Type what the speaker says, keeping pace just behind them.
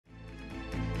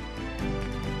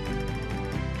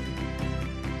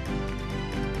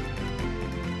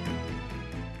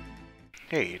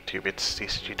Hey YouTube, it's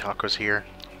TCG Tacos here.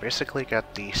 Basically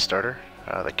got the starter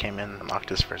that came in,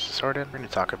 Noctis versus Ardyn. We're going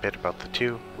to talk a bit about the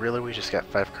two. Really, we just got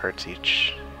 5 cards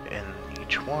each in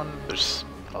each one. There's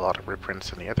a lot of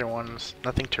reprints in the other ones.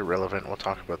 Nothing too relevant, we'll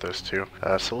talk about those two.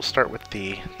 So we'll start with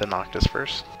the Noctis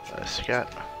first. So you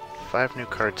got 5 new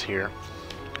cards here.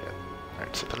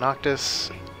 Alright, so the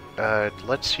Noctis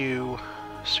lets you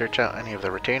search out any of the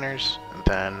retainers, and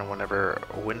then whenever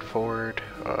a wind forward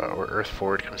or earth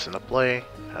forward comes into play,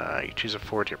 you choose a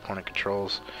forward your opponent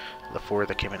controls. The forward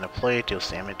that came into play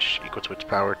deals damage equal to its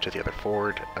power to the other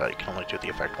forward. You can only do the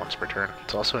effect once per turn.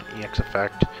 It's also an EX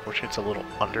effect, which it's a little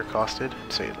undercosted,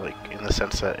 say like in the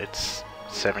sense that it's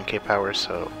 7k power,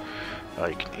 so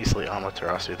you can easily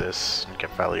Amaterasu this and get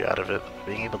value out of it.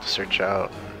 Being able to search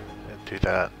out and do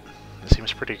that, it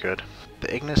seems pretty good.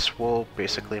 The Ignis will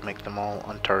basically make them all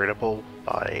untargetable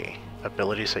by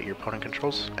abilities that your opponent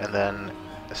controls, and then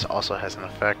this also has an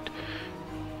effect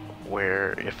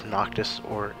where if Noctis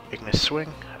or Ignis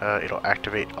swing, it'll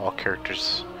activate all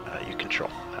characters you control.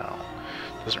 Now,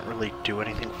 it doesn't really do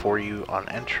anything for you on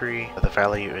entry. The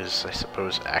value is, I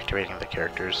suppose, activating the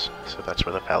characters, so that's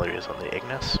where the value is on the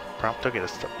Ignis. Prompt will get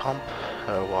us to pump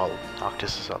while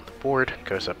Noctis is on the board. It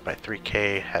goes up by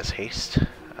 3k, has haste.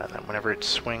 And then whenever it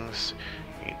swings,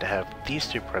 you need to have these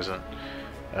two present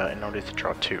in order to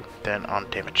draw 2. Then on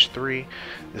damage 3,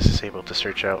 this is able to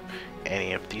search out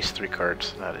any of these 3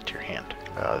 cards and add it to your hand.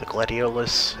 The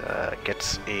Gladiolus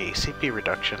gets a CP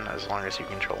reduction as long as you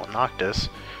control a Noctis.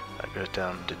 It goes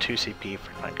down to 2 CP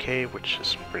for 9k, which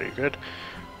is pretty good.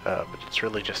 But it's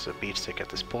really just a beat stick at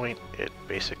this point. It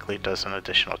basically does an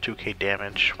additional 2k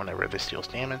damage whenever this deals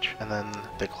damage. And then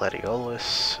the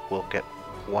Gladiolus will get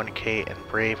 1k and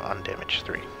Brave on damage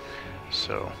 3.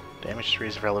 So damage 3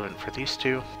 is relevant for these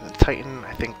two. The Titan,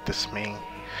 I think this may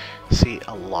see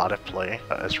a lot of play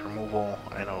as removal.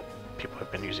 I know people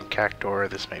have been using Cactor,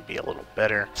 this may be a little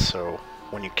better. So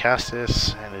when you cast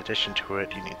this, in addition to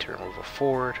it, you need to remove a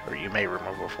forward, or you may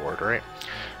remove a forward, right?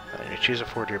 You choose a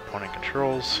forward your opponent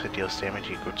controls, it deals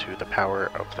damage equal to the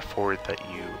power of the forward that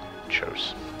you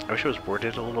chose. I wish it was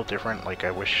worded a little different, like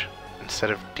I wish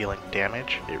instead of dealing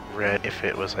damage, it read if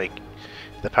it was like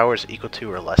the power is equal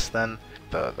to or less than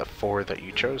the forward that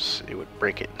you chose, it would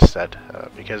break it instead,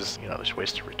 because, you know, there's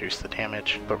ways to reduce the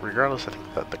damage. But regardless, I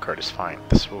think that the card is fine.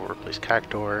 This will replace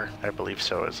Cactor, I believe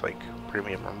so, as like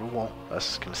premium removal.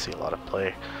 This is going to see a lot of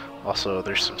play. Also,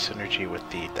 there's some synergy with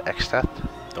the X-Death,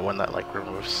 the one that like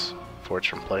removes forwards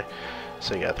from play.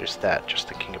 So yeah, there's that, just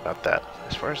thinking about that.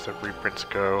 As far as the reprints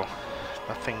go,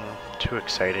 nothing too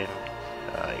exciting.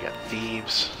 You got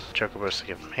Thieves, Chocobos to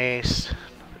give them haste,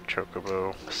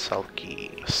 Chocobo,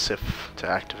 Sulky, Sif to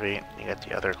activate. You got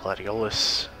the other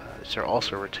Gladiolus. These are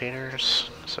also retainers,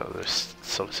 so there's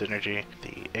some synergy.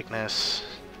 The Ignis,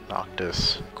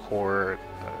 Noctis, Core,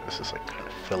 this is like kind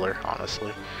of filler,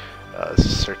 honestly.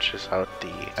 This searches out the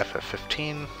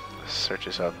FF15, this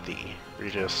searches out the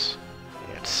Regis,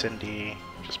 and Cindy,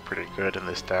 which is pretty good in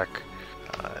this deck.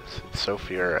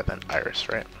 Sophia, and then Iris,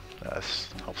 right? This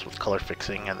helps with color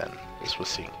fixing, and then this was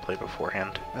seeing play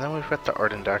beforehand. And then we've got the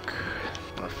Ardyn deck.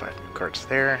 5 new cards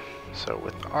there. So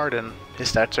with Ardyn,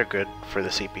 his stats are good for the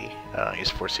CP. He's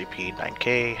 4 CP,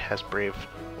 9k, has Brave.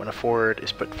 When a forward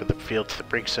is put for the field to the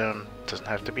break zone, it doesn't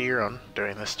have to be your own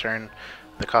during this turn.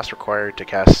 The cost required to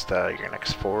cast your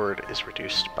next forward is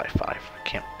reduced by 5. It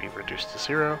can't be reduced to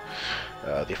 0.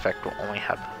 The effect will only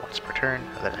happen once per turn.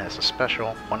 And then it has a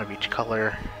special, 1 of each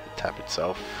color, tap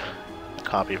itself,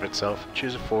 copy of itself,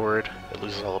 choose a forward, it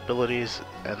loses all abilities,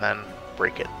 and then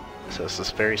break it. So this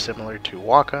is very similar to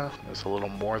Waka. It's a little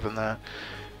more than that,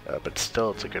 but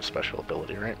still it's a good special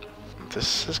ability, right?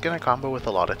 This is going to combo with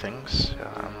a lot of things.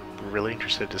 I'm really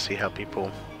interested to see how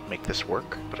people make this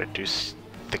work, but I do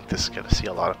think this is going to see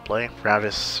a lot of play.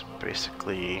 Ravis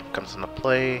basically comes into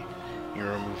play. You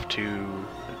remove 2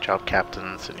 job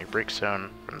captains in your break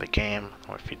zone from the game,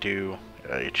 or if you do,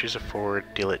 you choose a forward,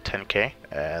 deal it 10k,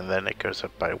 and then it goes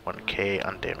up by 1k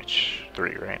on damage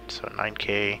 3, right? So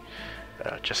 9k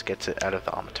just gets it out of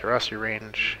the Amaterasu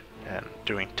range, and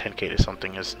doing 10k to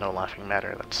something is no laughing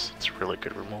matter. It's really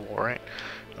good removal, right?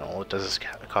 And all it does is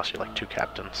cost you like 2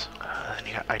 captains. Then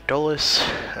you got Idolus,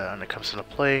 and it comes into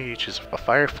play. You choose a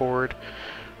fire forward,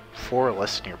 4 or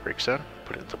less in your break zone,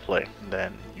 put it into play. And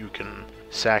then you can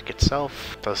sack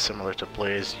itself, does similar to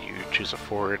Blaze, you choose a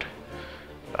forward,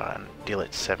 and deal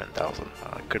it 7,000.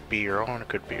 It could be your own, it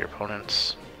could be your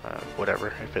opponent's,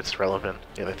 whatever. If it's relevant,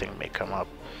 the other thing may come up.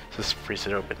 So this frees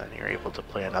it open, and you're able to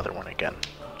play another one again,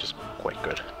 which is quite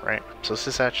good, right? So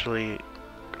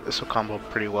this will combo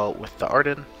pretty well with the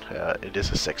Ardyn. It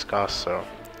is a 6 cost, so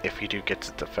if you do get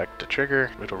its effect to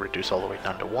trigger, it'll reduce all the way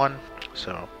down to 1.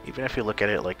 So even if you look at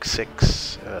it like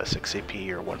 6 CP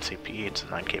or 1 CP, it's a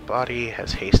 9k body,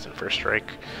 has haste and first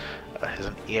strike, has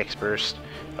an EX burst.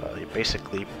 You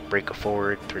basically break a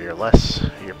forward 3 or less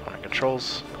your opponent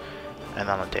controls, and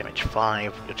on a damage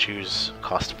 5, you choose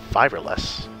cost 5 or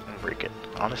less and break it.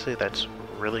 Honestly, that's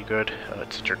really good.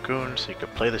 It's a Dragoon, so you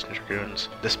could play this in Dragoons.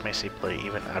 This may see play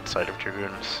even outside of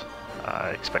Dragoons. I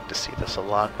expect to see this a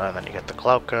lot. And then you get the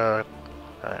Klauka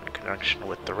in conjunction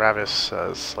with the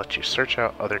Ravis, lets you search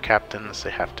out other captains.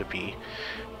 They have to be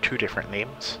 2 different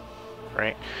names,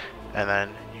 right? And then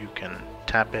you can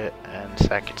tap it and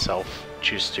sack itself,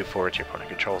 choose 2 forwards your opponent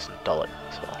controls, and dull it.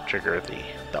 So I'll trigger the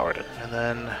Ardyn. And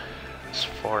then as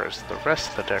far as the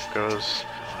rest of the deck goes,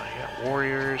 you got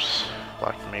Warriors,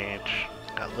 Black Mage,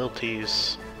 got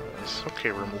Lilties, it's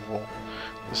okay removal.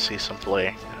 We'll see some play.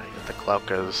 You got the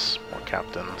Klaukas, more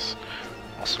captains,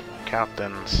 also more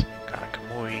captains, kind of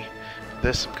Kamui.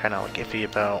 This I'm kind of like iffy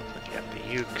about. You got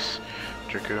the Ukes,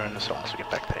 Dragoons, also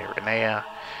get back the Irenea.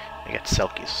 You get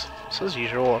Selkies. So as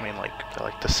usual, I mean, like I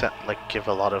like to set, like give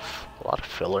a lot of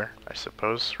filler, I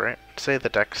suppose, right? I'd say the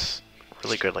deck's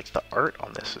really good. Like the art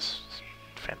on this is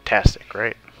fantastic,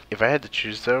 right? If I had to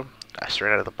choose though,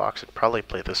 straight out of the box, I'd probably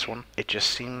play this one. It just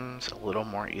seems a little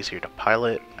more easier to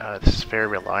pilot. This is very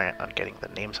reliant on getting the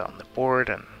names out on the board,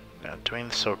 and doing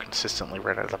this so consistently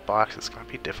right out of the box is going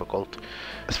to be difficult.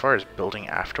 As far as building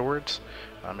afterwards,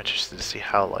 I'm interested to see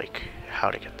how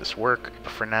to get this work.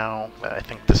 But for now, I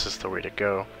think this is the way to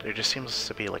go. There just seems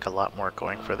to be like a lot more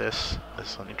going for this.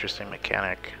 This is an interesting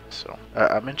mechanic. So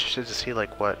I'm interested to see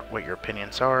like what your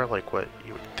opinions are, like what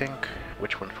you would think,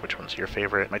 which one's your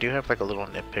favorite. I do have like a little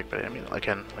nitpick, but I mean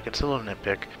again, like it's a little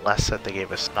nitpick. Last set they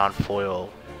gave us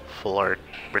non-foil full art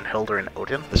Brynhildr and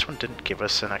Ardyn. This one didn't give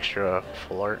us an extra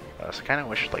full art, so I kind of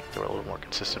wish like they were a little more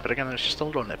consistent. But again, there's just a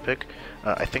little nitpick.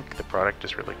 I think the product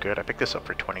is really good. I picked this up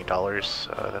for $20.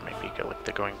 That may be like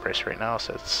the going price right now,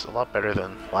 so it's a lot better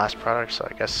than last product. So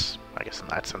I guess in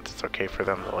that sense it's okay for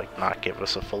them to like not give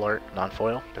us a full art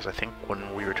non-foil, because I think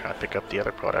when we were trying to pick up the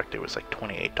other product it was like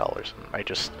 $28, and I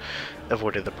just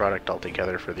avoided the product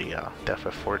altogether for the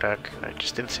FF4 deck. It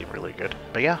just didn't seem really good.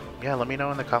 But yeah, let me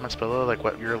know in the comments below like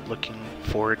what you're looking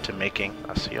forward to making.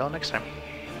 I'll see y'all next time.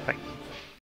 Bye.